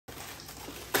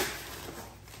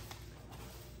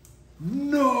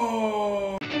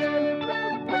No!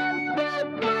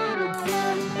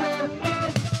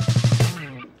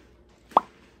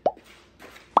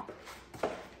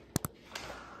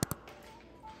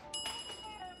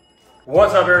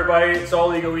 What's up, everybody? It's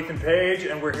All Ego Ethan Page,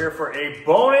 and we're here for a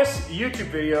bonus YouTube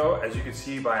video. As you can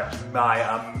see by my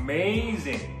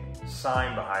amazing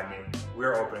sign behind me,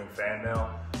 we're opening fan mail.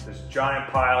 This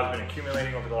giant pile has been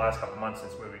accumulating over the last couple months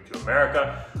since moving to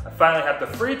America. I finally have the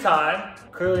free time,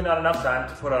 clearly not enough time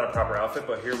to put on a proper outfit,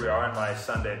 but here we are in my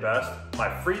Sunday best. My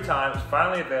free time is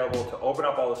finally available to open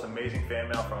up all this amazing fan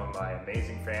mail from my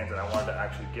amazing fans, and I wanted to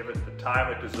actually give it the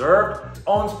time it deserved. Its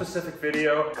own specific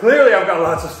video. Clearly I've got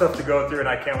lots of stuff to go through, and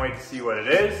I can't wait to see what it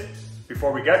is.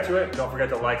 Before we get to it, don't forget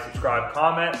to like, subscribe,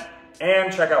 comment,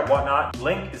 and check out Whatnot.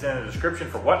 Link is in the description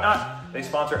for Whatnot. They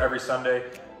sponsor every Sunday.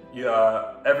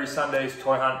 Every Sunday's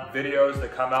toy hunt videos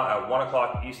that come out at 1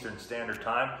 o'clock Eastern Standard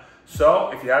Time.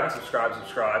 So if you haven't subscribed,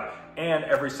 subscribe. And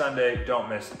every Sunday, don't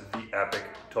miss the epic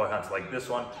toy hunts like this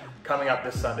one coming up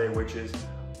this Sunday, which is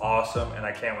awesome, and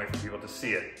I can't wait for people to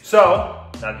see it. So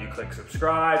now that you click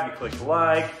subscribe, you click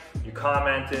like, you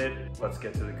commented, let's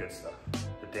get to the good stuff.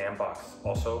 The damn box.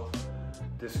 Also,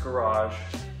 this garage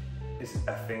is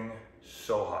effing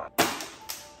so hot.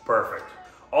 Perfect.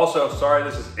 Also, sorry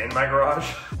this is in my garage.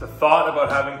 The thought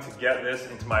about having to get this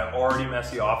into my already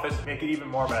messy office make it even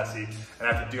more messy and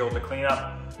I have to deal with the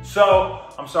cleanup. So,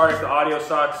 I'm sorry if the audio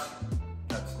sucks.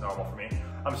 That's normal for me.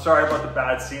 I'm sorry about the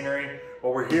bad scenery,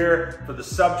 but we're here for the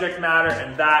subject matter,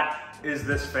 and that is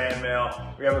this fan mail.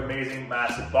 We have amazing,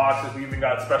 massive boxes. We even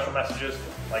got special messages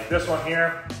like this one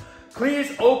here.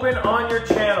 Please open on your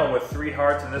channel with 3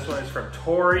 hearts, and this one is from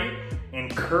Tori in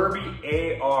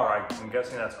Kirby AR. I'm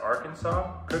guessing that's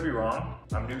Arkansas. Could be wrong.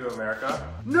 I'm new to America.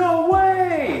 No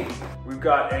way! We've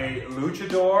got a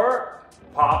Luchador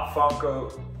Pop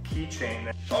Funko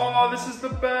keychain. Oh, this is the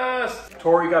best!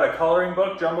 Tori got a coloring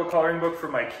book, jumbo coloring book for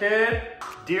my kid.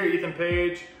 Dear Ethan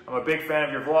Page, I'm a big fan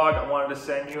of your vlog. I wanted to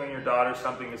send you and your daughter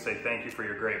something to say thank you for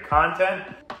your great content.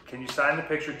 Can you sign the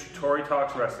picture to Tori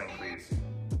Talks Wrestling, please?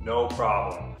 No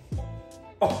problem.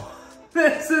 Oh.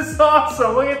 This is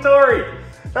awesome, look at Tori.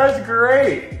 That's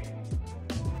great.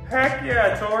 Heck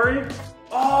yeah, Tori.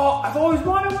 Oh, I've always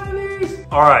wanted one of these.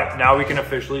 All right, now we can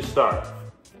officially start.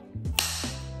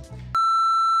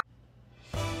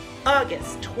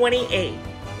 August 28th,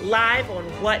 live on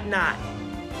Whatnot.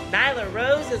 Nyla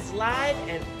Rose is live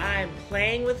and I'm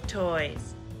playing with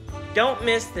toys. Don't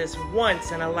miss this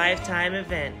once-in-a-lifetime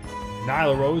event.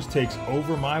 Nyla Rose takes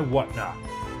over my Whatnot.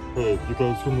 Hey, you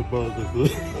guys from the bug.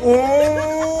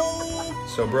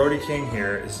 So Brody King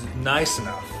here is nice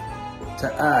enough to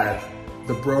add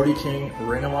the Brody King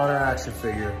Ring of Honor action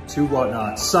figure to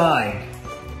Whatnot, signed.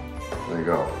 There you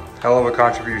go. Hell of a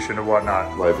contribution to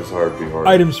Whatnot. Life is hard, be hard.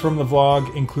 Items from the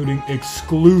vlog, including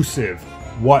exclusive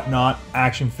Whatnot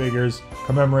action figures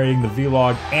commemorating the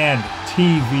vlog and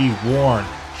TV worn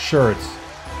shirts.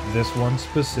 This one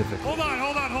specifically. Hold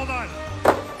on.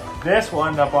 This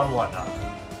one up on Whatnot.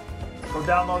 Go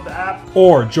download the app.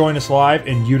 Or join us live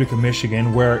in Utica,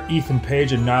 Michigan, where Ethan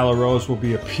Page and Nyla Rose will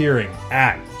be appearing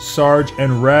at Sarge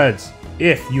and Reds.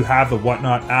 If you have the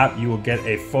Whatnot app, you will get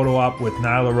a photo op with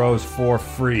Nyla Rose for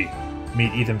free.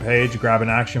 Meet Ethan Page, grab an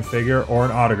action figure or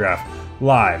an autograph,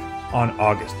 live on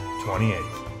August 28th.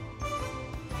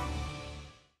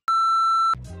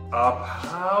 A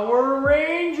Power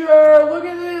Ranger! Look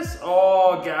at this!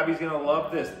 Oh, Gabby's gonna love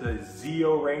this. The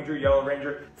Zeo Ranger, Yellow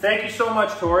Ranger. Thank you so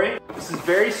much, Tori. This is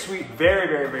very sweet, very,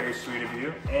 very, very sweet of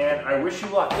you. And I wish you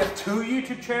luck. You have 2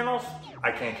 YouTube channels?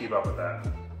 I can't keep up with that.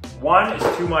 1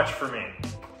 is too much for me.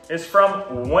 It's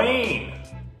from Wayne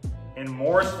in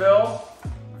Morrisville,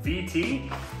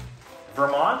 VT,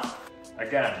 Vermont.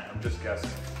 Again, I'm just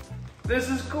guessing. This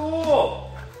is cool.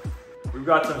 We've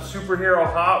got some superhero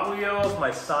Hot Wheels.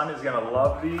 My son is gonna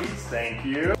love these, thank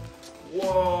you.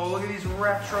 Whoa, look at these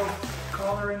retro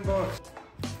coloring books.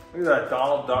 Look at that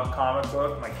Donald Duck comic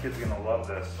book. My kid's gonna love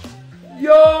this.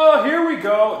 Yo, here we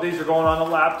go. These are going on the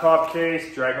laptop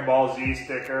case. Dragon Ball Z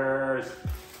stickers.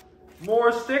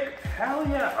 More hell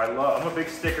yeah. I'm a big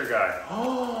sticker guy.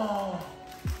 Oh,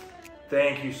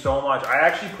 thank you so much. I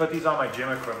actually put these on my gym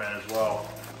equipment as well.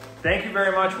 Thank you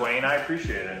very much, Wayne, I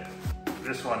appreciate it.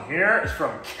 This one here is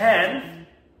from Ken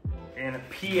in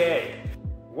PA.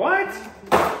 What?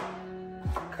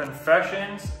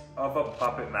 Confessions of a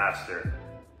Puppet Master.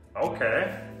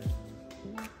 Okay.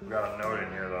 We got a note in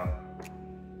here though.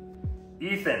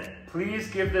 Ethan, please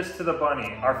give this to the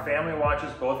bunny. Our family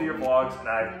watches both of your vlogs and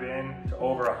I've been to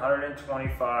over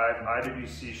 125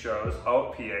 IWC shows.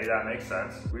 Oh, PA, that makes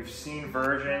sense. We've seen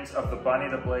versions of the Bunny,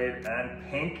 the Blade, and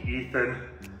Pink Ethan.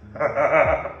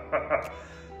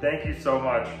 Thank you so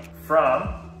much.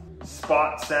 From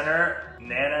Spot Center,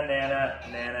 Nana Nana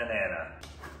Nana Nana.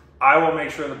 I will make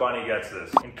sure the bunny gets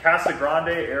this. In Casa Grande,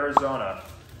 Arizona.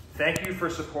 Thank you for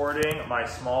supporting my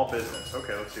small business.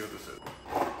 Okay, let's see what this is.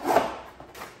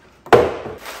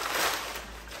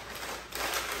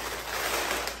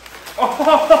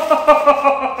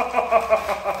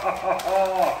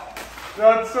 Oh,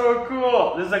 that's so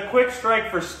cool. This is a quick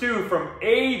strike for Stu from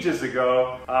ages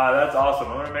ago. That's awesome.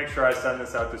 I'm gonna make sure I send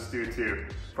this out to Stu too,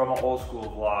 from an old school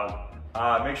vlog.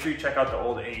 Make sure you check out the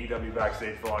old AEW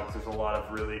backstage vlogs. There's a lot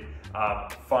of really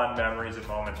fun memories and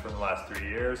moments from the last 3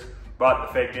 years. But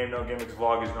the Fake Name No Gimmicks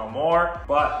vlog is no more,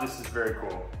 but this is very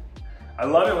cool. I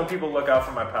love it when people look out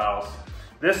for my pals.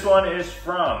 This one is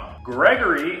from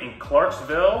Gregory in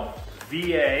Clarksville,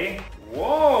 VA.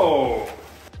 Whoa,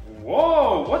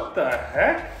 whoa, what the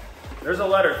heck? There's a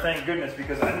letter, thank goodness,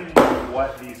 because I didn't even know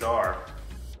what these are.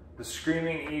 The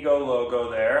Screaming Ego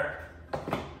logo there.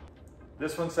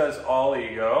 This one says All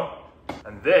Ego.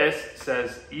 And this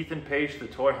says Ethan Page the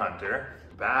Toy Hunter.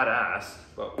 Badass,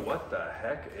 but what the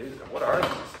heck what are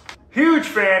these? Huge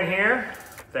fan here.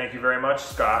 Thank you very much,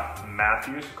 Scott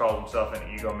Matthews, who called himself an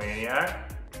egomaniac.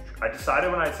 I decided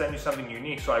when I'd send you something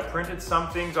unique, so I printed some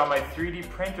things on my 3D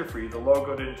printer for you. The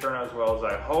logo didn't turn out as well as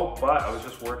I hoped, but I was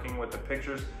just working with the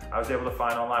pictures I was able to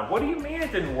find online. What do you mean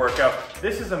it didn't work out?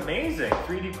 This is amazing.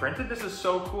 3D printed, this is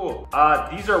so cool.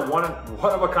 These are one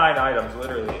of a kind items,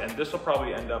 literally, and this will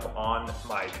probably end up on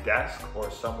my desk or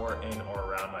somewhere in or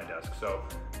around my desk. So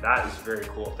that is very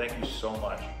cool. Thank you so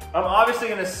much. I'm obviously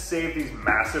gonna save these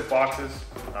massive boxes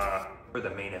for the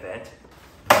main event.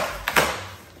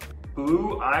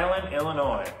 Blue Island,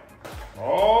 Illinois.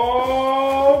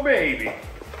 Oh, baby.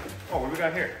 Oh, what do we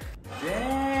got here?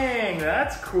 Dang,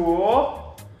 that's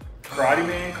cool. Karate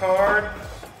Man card.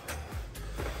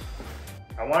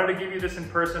 I wanted to give you this in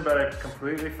person, but I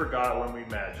completely forgot when we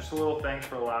met. Just a little thanks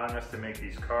for allowing us to make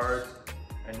these cards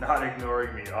and not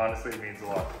ignoring me. Honestly, it means a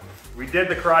lot. We did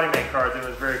the Karate Man cards and it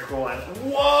was very cool. And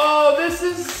whoa, this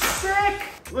is sick.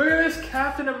 Look at this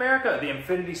Captain America, the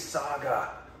Infinity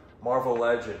Saga. Marvel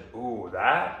Legend. Ooh,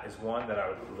 that is one that I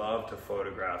would love to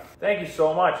photograph. Thank you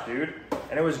so much, dude.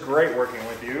 And it was great working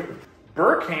with you.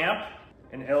 Burkamp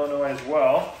in Illinois as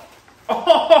well.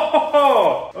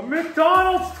 Oh, a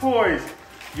McDonald's toys.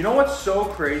 You know what's so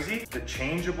crazy? The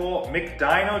changeable,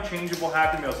 McDino changeable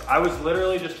Happy Meals. I was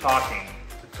literally just talking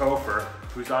to Topher,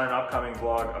 who's on an upcoming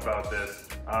vlog about this,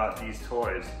 these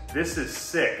toys. This is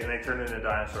sick, and they turn into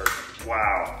dinosaurs.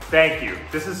 Wow, thank you.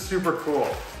 This is super cool.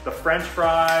 The French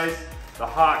fries, the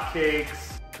hot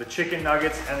cakes, the chicken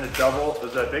nuggets, and the double,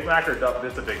 is that Big Mac or double?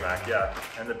 It's a Big Mac, yeah,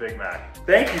 and the Big Mac.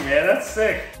 Thank you, man, that's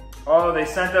sick. Oh, they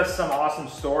sent us some awesome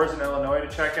stores in Illinois to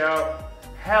check out.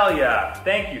 Hell yeah,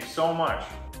 thank you so much.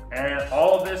 And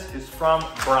all of this is from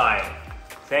Brian.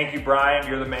 Thank you, Brian,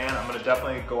 you're the man. I'm gonna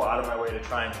definitely go out of my way to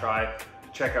try to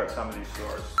check out some of these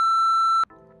stores.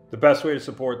 The best way to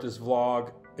support this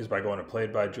vlog is by going to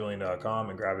playedbyjulian.com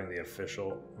and grabbing the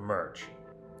official merch.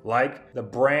 Like the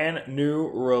brand new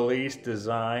release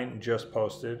design just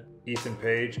posted, Ethan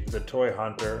Page, the Toy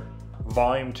Hunter,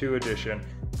 Volume 2 edition.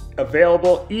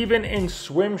 Available even in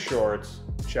swim shorts.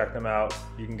 Check them out.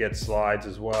 You can get slides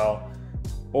as well.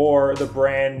 Or the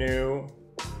brand new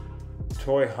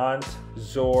Toy Hunt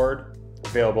Zord,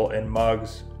 available in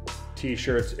mugs,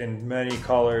 t-shirts in many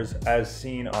colors as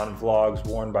seen on vlogs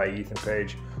worn by Ethan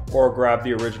Page, or grab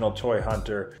the original Toy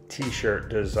Hunter t-shirt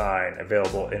design,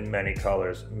 available in many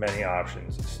colors, many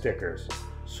options, stickers,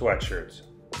 sweatshirts,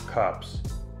 cups,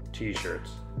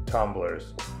 t-shirts,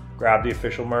 tumblers. Grab the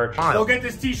official merch. Go get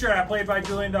this t-shirt at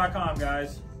playedbyjulian.com,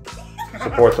 guys.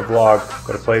 Support the vlog,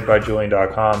 go to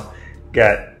playedbyjulian.com,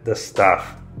 get the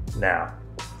stuff now.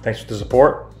 Thanks for the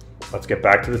support. Let's get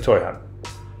back to the toy hunt.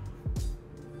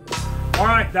 All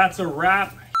right, that's a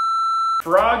wrap.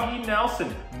 Froggy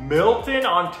Nelson, Milton,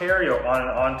 Ontario, on an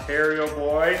Ontario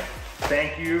boy.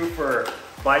 Thank you for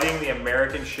biting the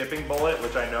American shipping bullet,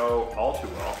 which I know all too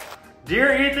well.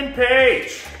 Dear Ethan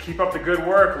Page, keep up the good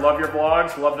work. Love your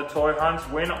vlogs, love the toy hunts,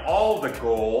 win all the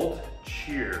gold.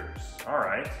 Cheers. All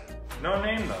right, no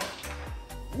name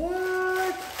though.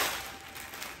 What?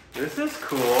 This is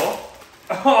cool.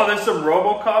 Oh, there's some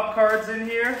RoboCop cards in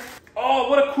here. Oh,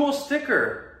 what a cool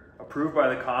sticker. Approved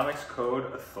by the Comics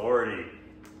Code Authority.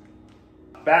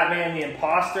 Batman the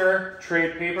Imposter,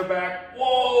 trade paperback.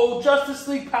 Whoa, Justice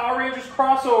League Power Rangers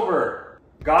crossover.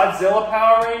 Godzilla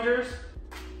Power Rangers,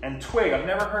 and Twig. I've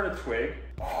never heard of Twig.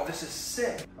 Oh, this is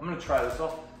sick. I'm gonna try this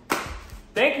off.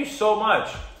 Thank you so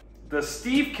much. The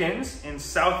Stevekins in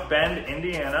South Bend,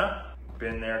 Indiana.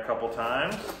 Been there a couple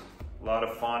times. A lot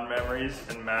of fond memories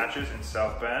and matches in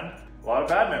South Bend. A lot of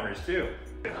bad memories too.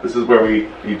 This is where we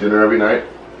eat dinner every night,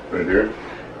 right here.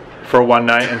 For one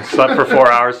night and slept for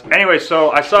 4 hours. Anyway,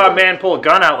 so I saw a man pull a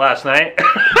gun out last night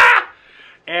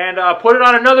and put it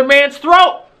on another man's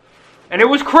throat. And it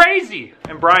was crazy.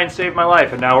 And Brian saved my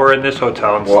life, and now we're in this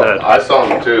hotel instead. Well, I saw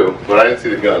him too, but I didn't see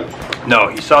the gun. No,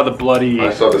 he saw the bloody...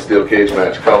 I saw the steel cage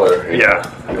match color. Yeah.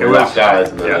 It was guys,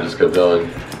 and then I just kept going.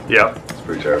 Yeah. It's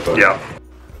pretty terrifying. Yeah.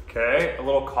 Okay, a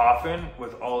little coffin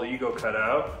with All Ego cut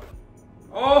out.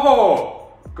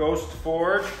 Oh! Ghost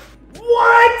Forge.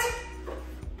 What?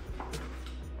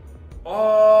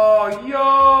 Oh,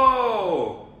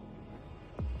 yo!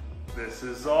 This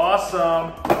is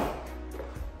awesome.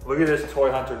 Look at this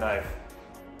toy hunter knife.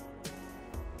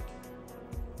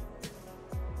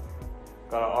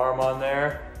 Got an arm on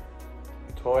there.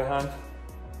 Toy hunt.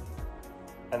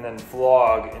 And then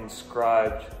vlog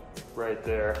inscribed right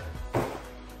there.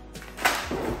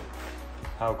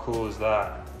 How cool is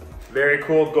that? Very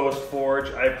cool Ghost Forge.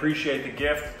 I appreciate the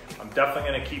gift. I'm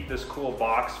definitely gonna keep this cool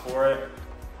box for it.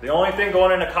 The only thing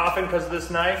going in a coffin because of this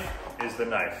knife is the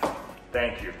knife.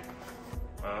 Thank you.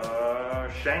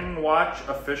 Sheng Watch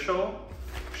Official,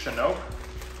 Chinook.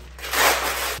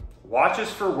 Watches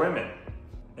for women.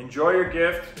 Enjoy your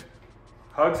gift.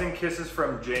 Hugs and kisses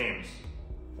from James.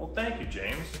 Well, thank you,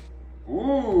 James.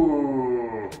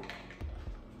 Ooh.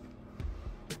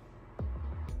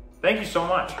 Thank you so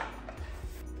much.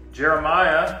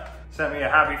 Jeremiah sent me a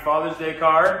happy Father's Day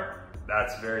card.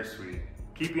 That's very sweet.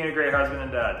 Keep being a great husband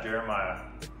and dad, Jeremiah.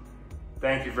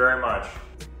 Thank you very much.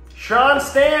 Sean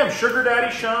Stam, Sugar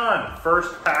Daddy Sean.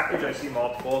 First package, I see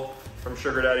multiple from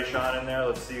Sugar Daddy Sean in there.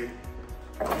 Let's see.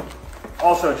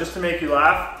 Also, just to make you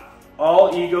laugh,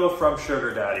 All Ego from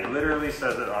Sugar Daddy. Literally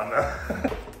says it on the...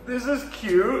 This is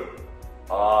cute.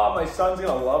 Oh, my son's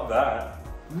gonna love that.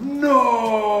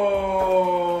 No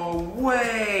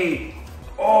way.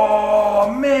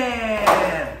 Oh,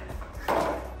 man.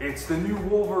 It's the new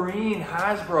Wolverine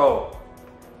Hasbro.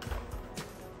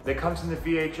 That comes in the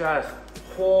VHS.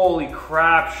 Holy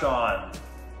crap, Sean.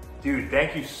 Dude,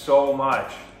 thank you so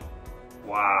much.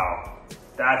 Wow,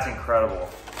 that's incredible.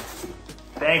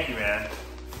 Thank you, man.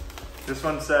 This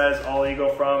one says All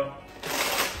Ego from...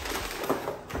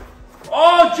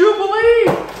 Oh, Jubilee!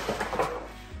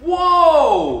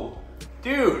 Whoa!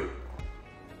 Dude.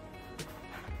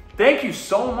 Thank you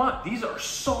so much. These are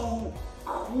so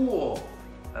cool.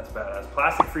 That's badass.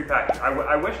 Plastic-free package.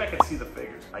 I wish I could see the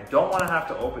figures. I don't want to have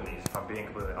to open these, if I'm being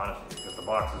completely honest with you, because the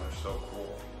boxes are so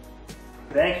cool.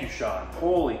 Thank you, Sean.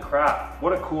 Holy crap.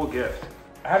 What a cool gift.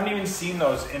 I haven't even seen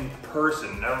those in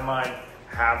person. Never mind,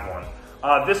 have one.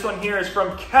 This one here is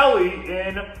from Kelly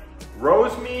in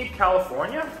Rosemead,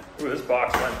 California. Ooh, this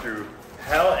box went through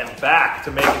hell and back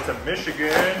to make it to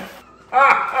Michigan.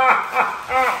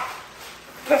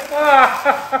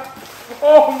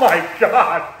 Oh my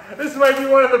God. This might be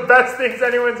one of the best things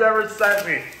anyone's ever sent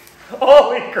me.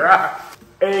 Holy crap.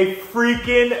 A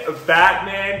freaking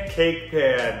Batman cake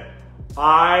pan.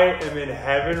 I am in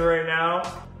heaven right now.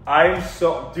 I'm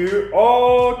so, dude,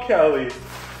 oh, Kelly.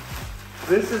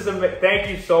 This is amazing. Thank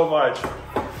you so much.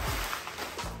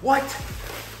 What?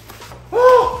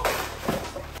 Oh,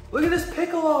 look at this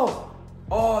Piccolo.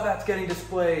 Oh, that's getting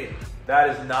displayed. That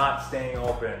is not staying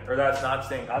open, or that's not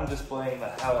staying, I'm displaying the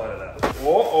hell out of that.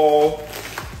 Uh-oh.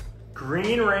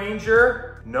 Green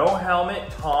Ranger, no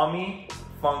helmet, Tommy,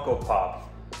 Funko Pop.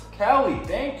 Kelly,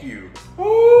 thank you.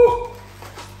 Woo!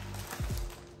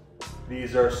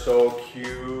 These are so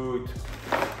cute.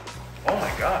 Oh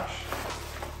my gosh.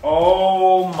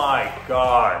 Oh my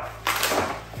God.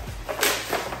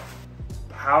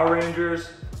 Power Rangers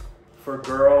for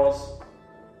girls,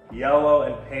 yellow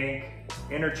and pink,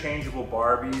 interchangeable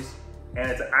Barbies, and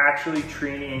it's actually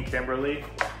Trini and Kimberly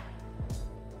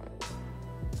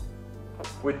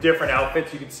with different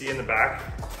outfits you can see in the back.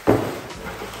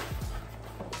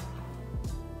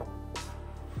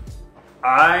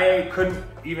 I couldn't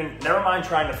even, never mind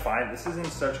trying to find, this is in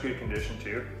such good condition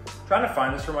too. Trying to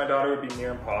find this for my daughter would be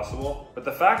near impossible, but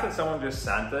the fact that someone just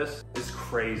sent this is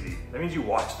crazy. That means you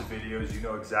watch the videos, you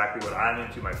know exactly what I'm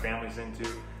into, my family's into.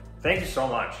 Thank you so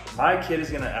much. My kid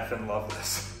is gonna effing love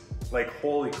this. Like,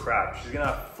 holy crap, she's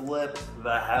gonna flip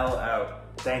the hell out.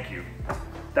 Thank you.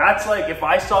 That's like, if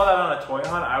I saw that on a toy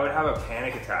hunt, I would have a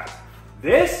panic attack.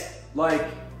 This, like,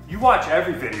 you watch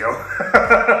every video.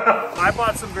 I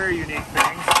bought some very unique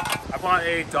things. I bought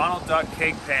a Donald Duck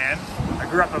cake pan. I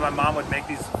grew up and my mom would make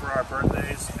these for our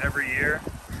birthdays every year.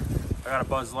 I got a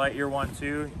Buzz Lightyear one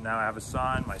too. Now I have a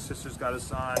son. My sister's got a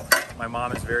son. My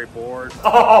mom is very bored.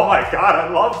 Oh my God, I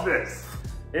love this.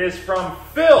 It is from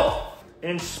Phil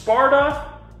in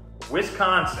Sparta,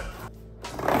 Wisconsin.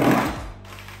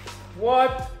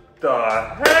 What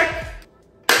the heck?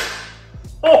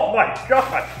 Oh my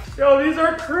God. Yo, these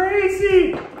are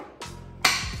crazy.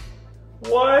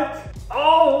 What?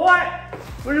 Oh, what?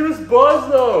 Look at this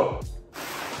buzz though.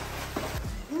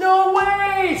 No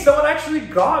way! Someone actually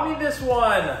got me this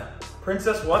one.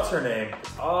 Princess what's her name?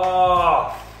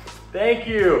 Oh, thank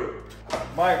you.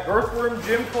 My Earthworm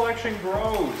Gym collection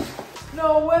grows.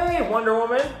 No way, Wonder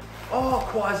Woman. Oh,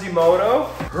 Quasimodo.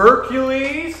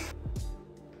 Hercules.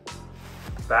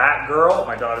 Batgirl.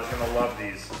 My daughter's gonna love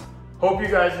these. Hope you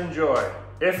guys enjoy.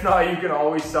 If not, you can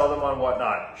always sell them on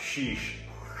Whatnot. Sheesh.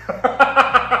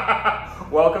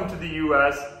 Welcome to the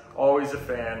US. Always a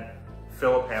fan.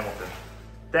 Philip Hamilton.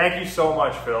 Thank you so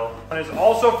much, Phil. And it's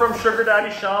also from Sugar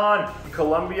Daddy Sean,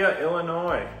 Columbia,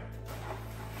 Illinois.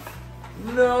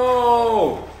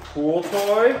 No! Pool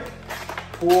toy,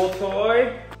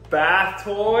 bath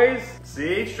toys.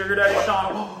 See, Sugar Daddy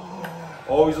Sean.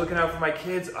 Always looking out for my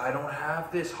kids. I don't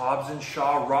have this Hobbs and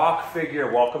Shaw rock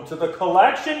figure. Welcome to the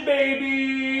collection,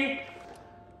 baby.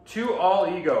 To All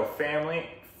Ego family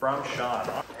from Sean.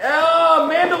 Oh,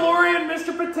 Mandalorian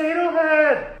Mr. Potato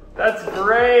Head. That's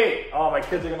great. Oh, my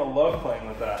kids are gonna love playing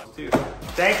with that too.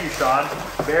 Thank you, Sean.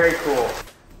 Very cool.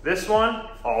 This one,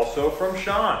 also from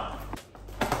Sean.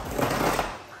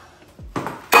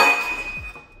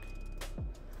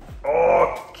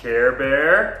 Oh, Care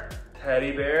Bear,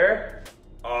 Teddy Bear.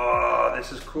 Oh,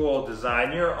 this is cool.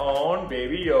 Design your own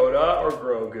Baby Yoda or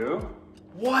Grogu.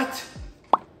 What?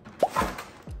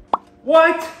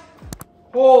 What?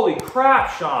 Holy crap,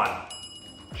 Sean.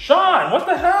 Sean, what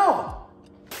the hell?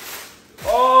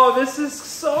 Oh, this is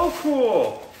so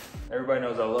cool. Everybody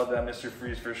knows I love that Mr.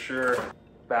 Freeze for sure.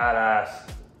 Badass.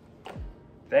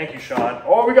 Thank you, Sean.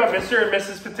 Oh, we got Mr. and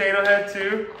Mrs. Potato Head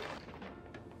too.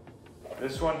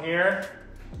 This one here,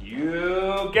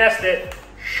 you guessed it,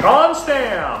 Sean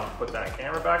Stam. Put that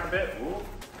camera back a bit. Ooh.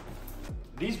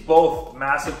 These both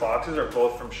massive boxes are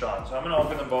both from Sean, so I'm gonna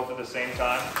open them both at the same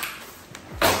time.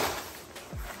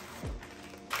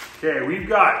 Okay, we've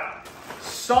got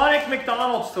Sonic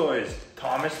McDonald's toys,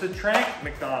 Thomas the Tank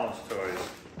McDonald's toys,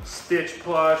 Stitch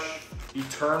plush,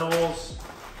 Eternals,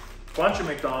 bunch of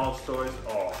McDonald's toys.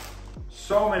 Oh,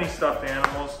 so many stuffed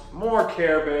animals, more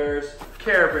Care Bears,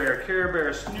 Care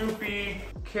Bear, Snoopy,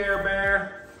 Care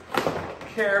Bear.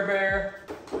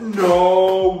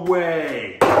 No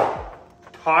way.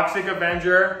 Toxic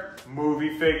Avenger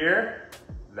movie figure.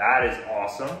 That is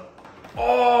awesome.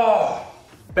 Oh,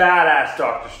 badass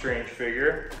Doctor Strange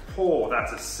figure. Oh,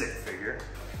 that's a sick figure.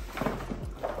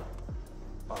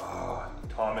 Oh,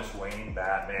 Thomas Wayne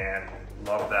Batman.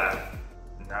 Love that.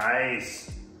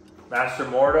 Nice. Master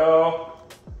Mordo.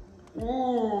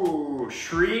 Ooh,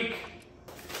 Shriek.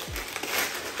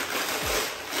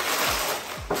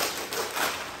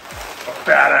 A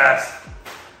badass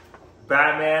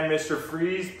Batman Mr.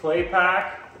 Freeze play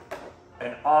pack.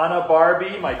 An Anna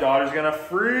Barbie. My daughter's gonna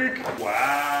freak.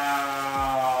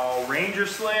 Wow. Ranger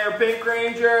Slayer Pink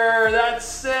Ranger. That's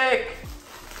sick.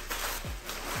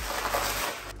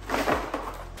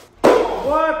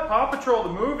 What? Paw Patrol the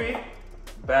movie.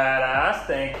 Badass,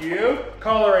 thank you.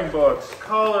 Coloring books.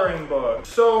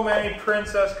 So many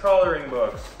princess coloring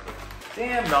books.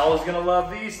 Damn, Nala's gonna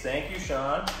love these. Thank you,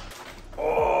 Sean.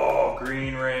 Oh,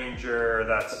 Green Ranger.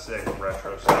 That's sick,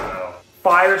 retro style.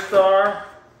 Firestar.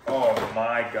 Oh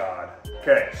my God.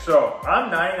 Okay, so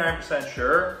I'm 99%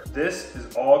 sure this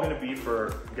is all gonna be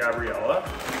for Gabriella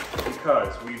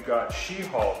because we've got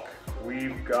She-Hulk,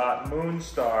 we've got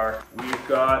Moonstar, we've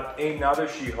got another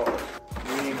She-Hulk,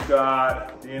 we've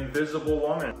got the Invisible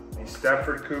Woman, these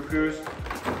Stepford Cuckoos,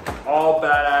 all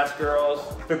badass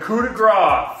girls. The coup de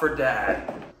grace for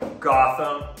Dad,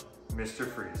 Gotham, Mr.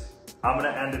 Freeze. I'm gonna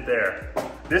end it there.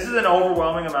 This is an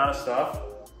overwhelming amount of stuff.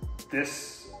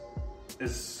 It's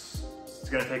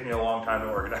gonna take me a long time to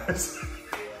organize.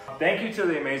 Thank you to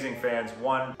the amazing fans.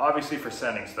 One, obviously for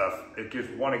sending stuff. It gives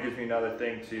me another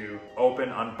thing to open,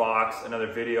 unbox, another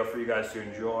video for you guys to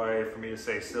enjoy, for me to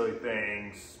say silly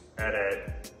things,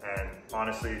 edit, and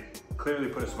honestly, clearly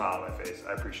put a smile on my face.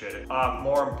 I appreciate it.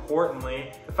 More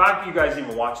importantly, the fact that you guys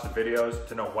even watch the videos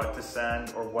to know what to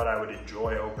send or what I would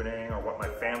enjoy opening or what my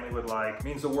family would like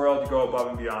means the world to go above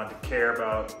and beyond to care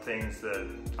about things that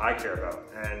I care about.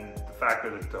 And the fact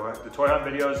that the Toy Hunt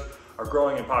videos are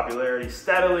growing in popularity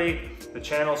steadily. The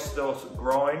channel's still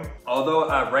growing. Although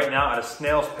right now at a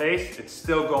snail's pace, it's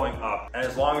still going up. And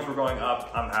as long as we're going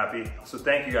up, I'm happy. So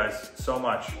thank you guys so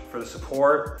much for the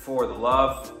support, for the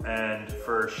love, and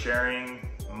for sharing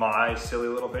my silly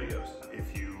little videos.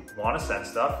 If you want to send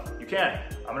stuff, you can.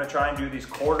 I'm gonna try and do these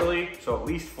quarterly, so at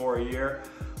least for a year.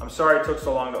 I'm sorry it took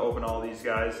so long to open all these,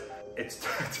 guys. It's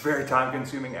very time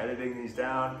consuming editing these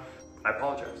down. I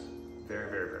apologize. Very,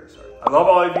 very, very sorry. I love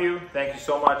all of you. Thank you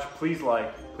so much. Please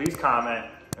like, please comment,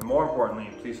 and more importantly,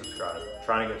 please subscribe. I'm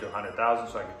trying to get to 100,000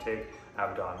 so I can take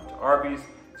Abaddon to Arby's.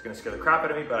 It's gonna scare the crap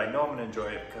out of me, but I know I'm gonna enjoy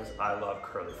it because I love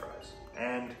curly fries.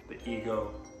 And the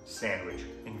Ego sandwich,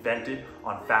 invented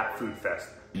on Fat Food Fest.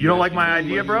 You don't like my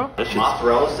idea, bro?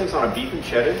 Mozzarella sticks on a beef and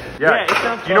cheddar? Yeah, it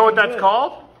sounds. You know what that's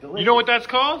called? You know what that's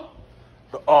called?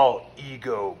 The All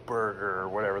Ego Burger or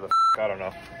whatever the f, I don't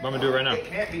know. I'm gonna do it right now. It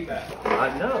can't be bad.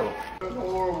 I know. That's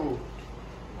horrible.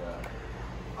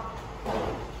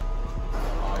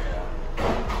 Oh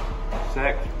yeah.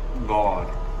 Sick. God.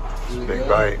 Is it Big good?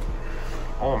 bite.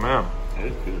 Oh man. It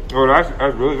is good. Oh,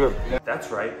 that's really good.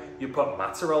 That's right. You put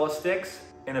mozzarella sticks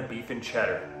in a beef and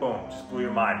cheddar. Boom. Just blew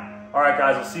your mind. All right,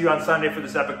 guys. I'll see you on Sunday for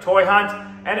this epic toy hunt,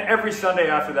 and every Sunday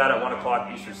after that at 1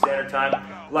 o'clock Eastern Standard Time.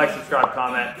 Like, subscribe,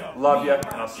 comment. Love you, and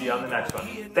I'll see you on the next one.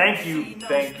 Thank you,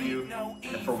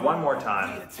 and for one more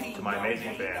time to my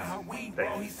amazing fans,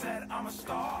 thank you.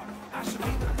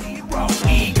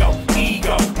 Ego,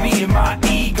 me and my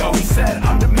ego. He said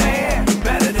I'm the man,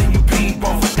 better than you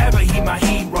people. Forever he my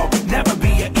hero, never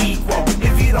be an equal.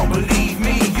 If you don't believe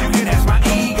me, you can ask my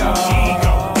ego.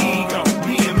 Ego,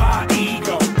 me and my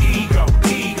ego. Ego,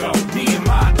 me and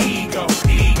my ego.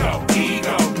 Ego,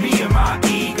 me and my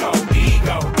ego.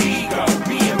 Ego,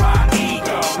 me and my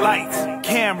ego. Lights,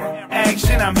 camera,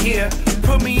 action, I'm here.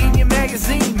 Put me in your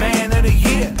magazine, man of the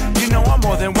year. You know I'm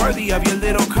more than worthy of your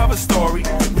little cover story.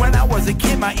 When I was a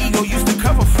kid, my ego used to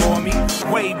cover for me.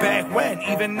 Way back when,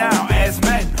 even now, as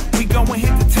men, we go and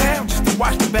hit the town just to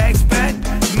watch the bags spend.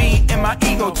 Me and my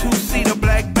ego, two-seater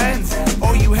black Benz.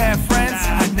 Oh, you have friends?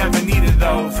 I never needed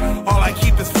those. All I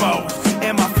keep is foes,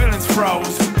 and my feelings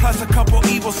froze. Plus a couple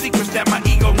evil secrets that my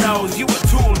ego knows. You a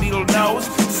tool, needle nose.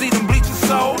 See them bleaching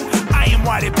sold? I am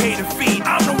why they pay the fee.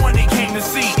 I'm the one they came to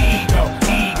see. Ego,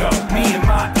 me and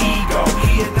my ego.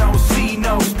 Hear no, see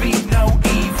no, speak no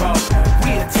evil.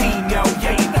 We a team, yo,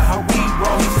 yeah, you know how we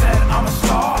roll. He said I'm a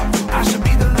star, I should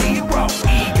be the lead role.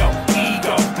 Ego,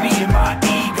 me and my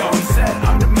ego. He said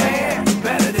I'm the man,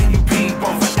 better than you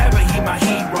people. Forever he my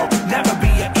hero, never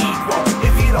be an equal.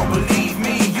 If you don't believe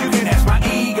me, you can ask my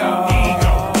ego.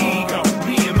 Ego,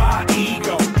 me and my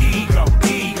ego. Ego,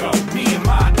 me and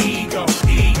my ego.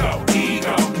 Ego,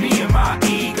 me and my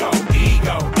ego.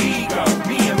 Ego,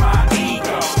 me and my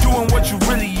ego. Doing what you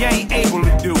really ain't able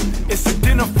to do. It's a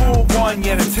dinner for one,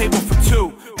 yet a table for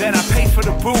two. Then I pay for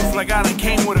the booth like I done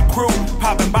came with a crew.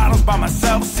 Popping bottles by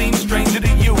myself seems